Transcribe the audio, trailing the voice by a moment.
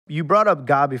you brought up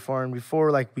God before, and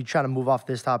before like we try to move off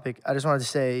this topic, I just wanted to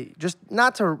say, just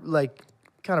not to like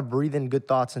kind of breathe in good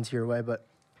thoughts into your way, but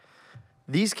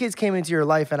these kids came into your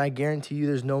life, and I guarantee you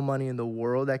there's no money in the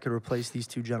world that could replace these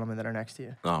two gentlemen that are next to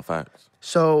you. No, facts.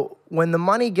 So when the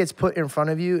money gets put in front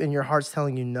of you and your heart's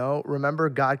telling you no, remember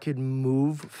God could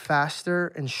move faster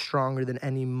and stronger than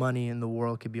any money in the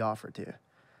world could be offered to you.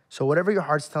 So whatever your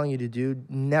heart's telling you to do,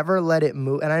 never let it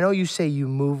move. And I know you say you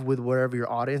move with wherever your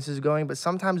audience is going, but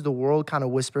sometimes the world kind of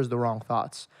whispers the wrong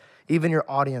thoughts. Even your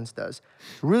audience does.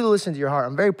 Really listen to your heart.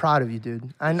 I'm very proud of you,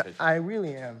 dude. I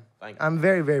really am. Thank you. I'm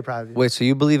very, very proud of you. Wait, so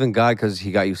you believe in God because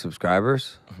he got you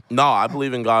subscribers? No, I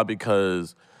believe in God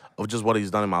because of just what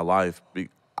he's done in my life. He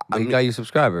got you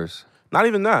subscribers. Not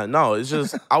even that. No, it's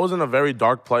just I was in a very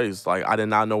dark place. Like I did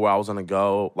not know where I was gonna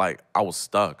go. Like I was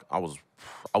stuck. I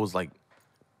was like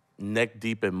neck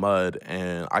deep in mud,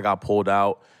 and I got pulled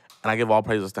out. And I give all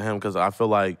praises to him because I feel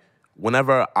like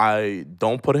whenever I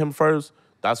don't put him first,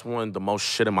 that's when the most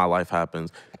shit in my life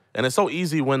happens. And it's so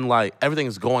easy when like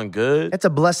everything's going good. It's a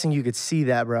blessing you could see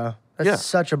that, bro. That's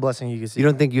such a blessing you could see. You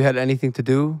don't think you had anything to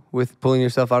do with pulling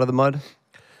yourself out of the mud?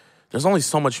 There's only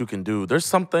so much you can do. There's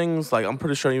some things, like I'm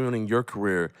pretty sure even in your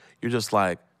career, you're just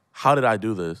like, how did I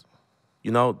do this?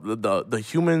 You know, the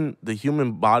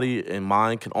human body and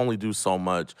mind can only do so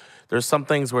much. There's some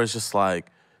things where it's just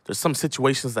like, there's some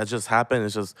situations that just happen.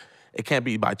 It's just, it can't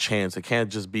be by chance. It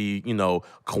can't just be, you know,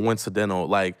 coincidental.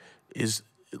 Like, it's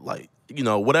like, you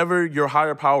know, whatever your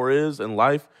higher power is in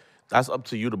life, that's up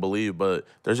to you to believe. But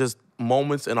there's just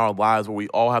moments in our lives where we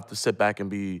all have to sit back and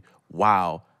be,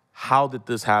 wow, how did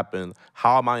this happen?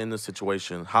 How am I in this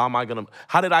situation? How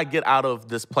did I get out of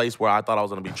this place where I thought I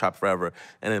was gonna be trapped forever?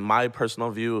 And in my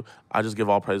personal view, I just give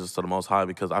all praises to the Most High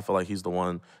because I feel like he's the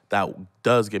one that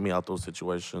does get me out those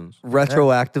situations.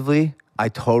 Retroactively, I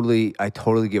totally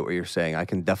get what you're saying. I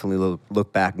can definitely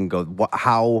look back and go,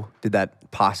 how did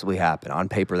that possibly happen? On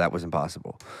paper, that was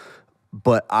impossible.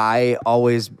 But I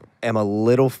always am a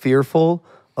little fearful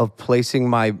of placing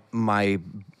my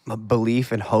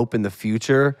belief and hope in the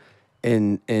future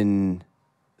in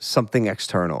something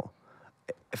external.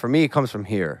 For me, it comes from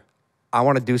here. I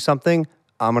want to do something,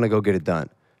 I'm going to go get it done.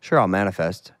 Sure, I'll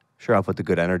manifest. Sure, I'll put the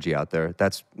good energy out there.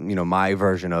 That's, you know, my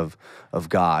version of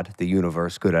God, the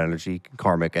universe, good energy,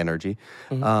 karmic energy.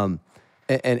 Mm-hmm.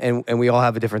 And we all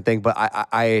have a different thing, but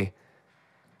I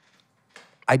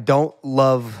don't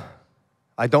love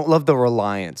the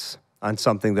reliance on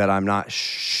something that I'm not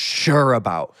sure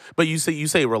about. But you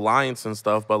say reliance and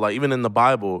stuff, but like even in the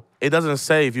Bible, it doesn't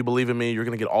say if you believe in me, you're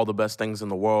gonna get all the best things in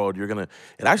the world. It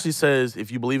actually says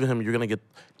if you believe in him,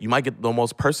 you might get the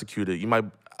most persecuted. You might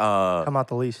come out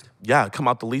the least. Yeah, come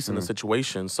out the least in the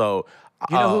situation. So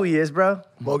you know who he is, bro?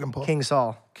 Logan Paul. King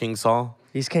Saul. King Saul?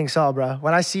 He's King Saul, bro.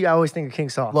 When I see you, I always think of King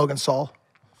Saul. Logan Saul.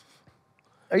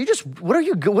 Are you just, what are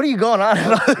you going on?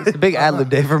 It's a big ad-lib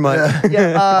day for mine.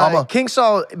 Yeah, King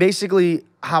Saul, basically,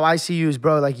 how I see you is,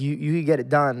 bro, like, you get it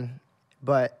done,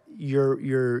 but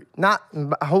you're not,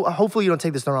 hopefully you don't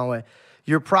take this the wrong way.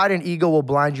 Your pride and ego will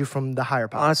blind you from the higher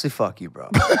power. Honestly, fuck you, bro.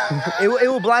 it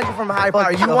will blind you from a higher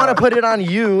power. You want to put it on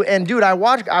you, and dude, I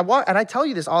watch, and I tell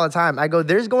you this all the time. I go,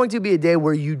 there's going to be a day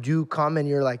where you do come and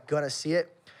you're like, gonna see it.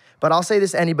 But I'll say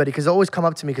this to anybody, because they always come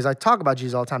up to me, because I talk about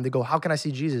Jesus all the time. They go, how can I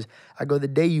see Jesus? I go, the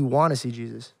day you want to see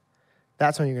Jesus,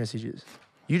 that's when you're going to see Jesus.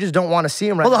 You just don't want to see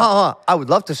him right now. Hold on. I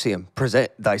would love to see him. Present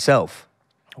thyself.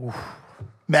 Oof.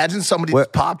 Imagine somebody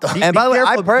just popped up. And by the way,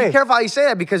 I pray. Be careful how you say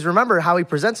that, because remember, how he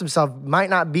presents himself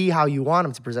might not be how you want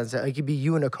him to present it. It could be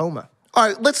you in a coma. All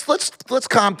right, let's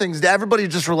calm things down. Everybody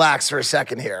just relax for a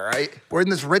second here, right? We're in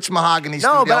this rich mahogany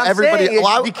studio. No, but I'm saying,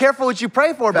 well, be careful what you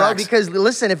pray for, bro. Facts. Because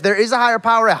listen, if there is a higher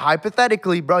power,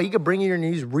 hypothetically, bro, he could bring you your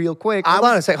knees real quick. Hold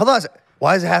on a second.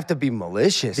 Why does it have to be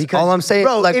malicious? Because, all I'm saying,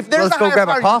 bro, like, if there's let's a go higher grab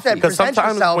a power, coffee. Because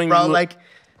sometimes yourself, when bro,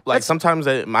 like sometimes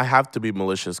it might have to be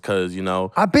malicious, because you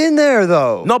know. I've been there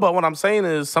though. No, but what I'm saying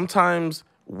is sometimes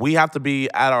we have to be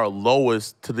at our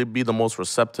lowest to be the most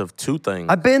receptive to things.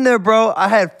 I've been there, bro. I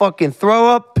had fucking throw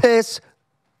up, piss,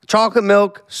 chocolate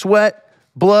milk, sweat,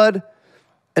 blood,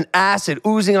 and acid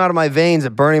oozing out of my veins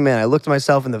at Burning Man. I looked at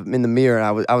myself in the mirror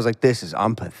and I was like,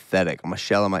 I'm pathetic. I'm a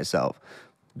shell of myself.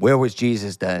 Where was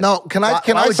Jesus then? No, can I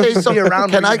say something?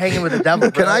 Can I hanging with the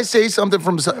devil? Can I say something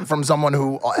from someone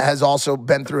who has also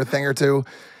been through a thing or two?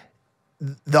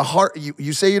 The heart.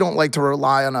 You say you don't like to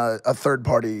rely on a third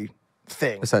party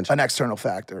thing, an external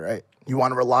factor, right? You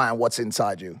want to rely on what's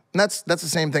inside you. And that's the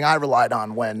same thing I relied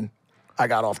on when I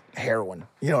got off heroin.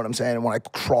 You know what I'm saying? And when I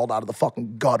crawled out of the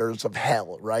fucking gutters of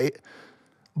hell, right?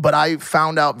 But I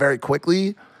found out very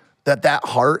quickly that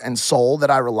heart and soul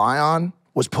that I rely on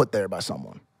was put there by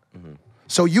someone. Mm-hmm.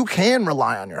 So you can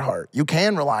rely on your heart. You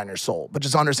can rely on your soul, but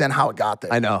just understand how it got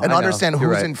there. I know. And understand You're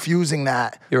who's right. infusing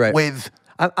that You're right. with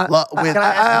I also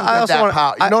that want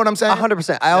power. You know what I'm saying?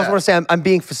 100%. I also want to say I'm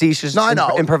being facetious. No, I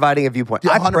know. In providing a viewpoint.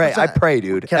 Yeah, I pray,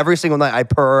 dude. Every single night I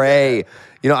pray. Yeah.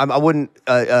 You know, I wouldn't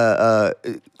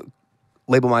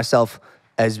label myself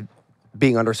as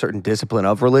being under a certain discipline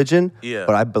of religion. Yeah.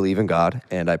 But I believe in God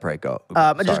and I pray. Go.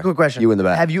 Just a quick question. You in the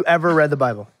back. Have you ever read the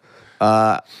Bible?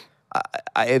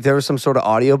 If there was some sort of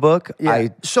audiobook, I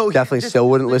definitely still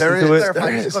wouldn't listen to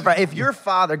it. If your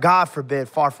father, God forbid,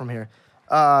 far from here,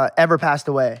 ever passed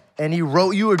away, and he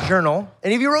wrote you a journal,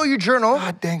 and if you wrote your journal,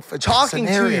 God dang, for talking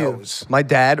scenarios. to you. My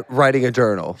dad writing a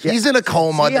journal. He's in a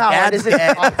coma. See The how hard dad's is it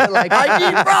dead. like, I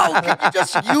mean, bro, can you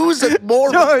just use it more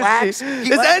relaxed?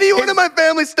 Is anyone in my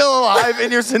family still alive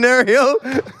in your scenario?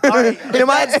 His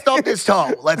dad stubbed his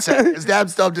toe, let's say. His dad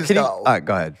stubbed his toe. All right,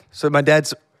 go ahead. So my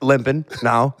dad's limping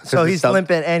now. So he's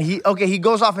limping, and he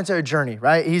goes off into a journey,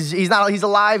 right? He's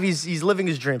alive, he's living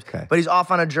his dreams, but he's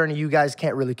off on a journey you guys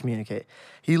can't really communicate.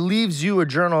 He leaves you a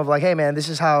journal of like, hey man, this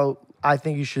is how I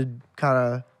think you should kind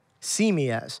of see me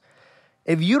as.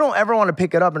 If you don't ever want to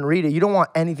pick it up and read it, you don't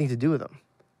want anything to do with him.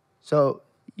 So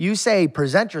you say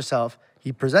present yourself.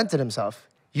 He presented himself.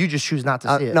 You just choose not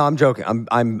to see it. No, I'm joking.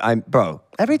 I'm bro.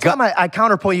 Every time I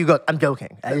counterpoint, you go, I'm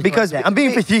joking. Because I'm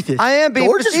being facetious. I am being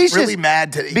George facetious. is really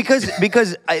mad today. Because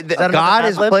God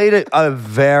has played a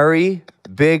very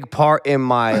big part in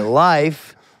my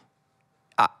life.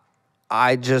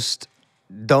 I just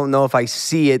don't know if I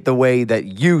see it the way that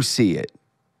you see it.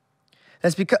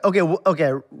 That's because, okay.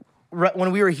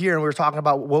 When we were here and we were talking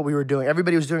about what we were doing,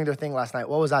 everybody was doing their thing last night.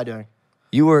 What was I doing?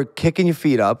 You were kicking your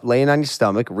feet up, laying on your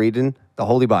stomach, reading the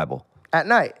Holy Bible. At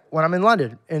night, when I'm in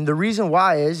London. And the reason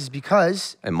why is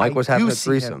because And Mike was having a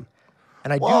threesome.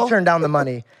 And I do turn down the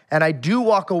money. And I do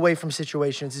walk away from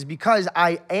situations is because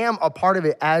I am a part of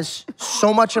it as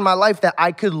so much in my life that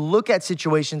I could look at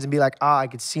situations and be like, I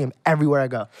could see him everywhere I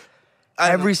go.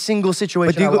 Every single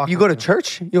situation. But you go to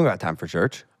church? You don't got time for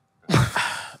church.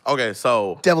 Okay,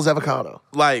 so Devil's avocado.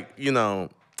 like, you know,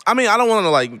 I mean, I don't want to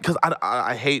like, because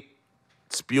I hate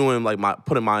spewing like I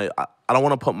don't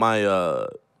want to put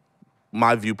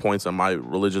my viewpoints and my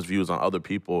religious views on other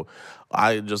people.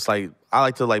 I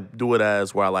like to like do it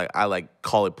as where I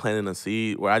call it planting a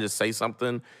seed, where I just say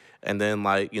something and then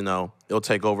like, you know, it'll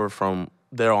take over from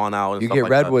there on out. And You stuff get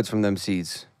like redwoods from them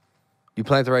seeds. You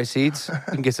plant the right seeds,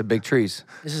 you can get some big trees.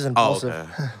 This is impulsive.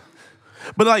 Okay.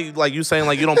 But like you saying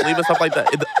like you don't believe in stuff like that.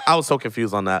 I was so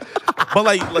confused on that. But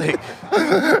like I'm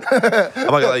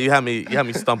like you had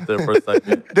me stumped there for a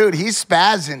second. Dude, he's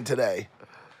spazzing today.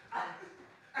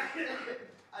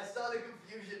 I saw the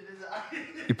confusion in his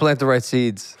eyes. You plant the right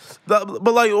seeds. But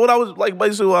like what I was like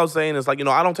basically what I was saying is like, you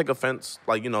know, I don't take offense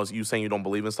like, you know, you saying you don't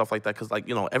believe in stuff like that, because like,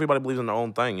 you know, everybody believes in their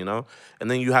own thing, you know. And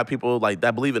then you have people like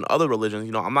that believe in other religions.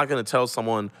 You know, I'm not gonna tell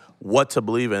someone what to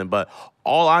believe in, but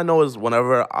all I know is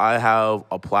whenever I have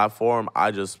a platform,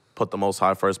 I just put the Most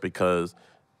High first, because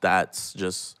that's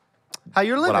just How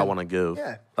you're living. what I want to give.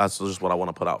 Yeah. That's just what I want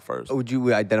to put out first. Would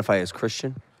you identify as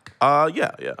Christian?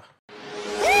 Yeah.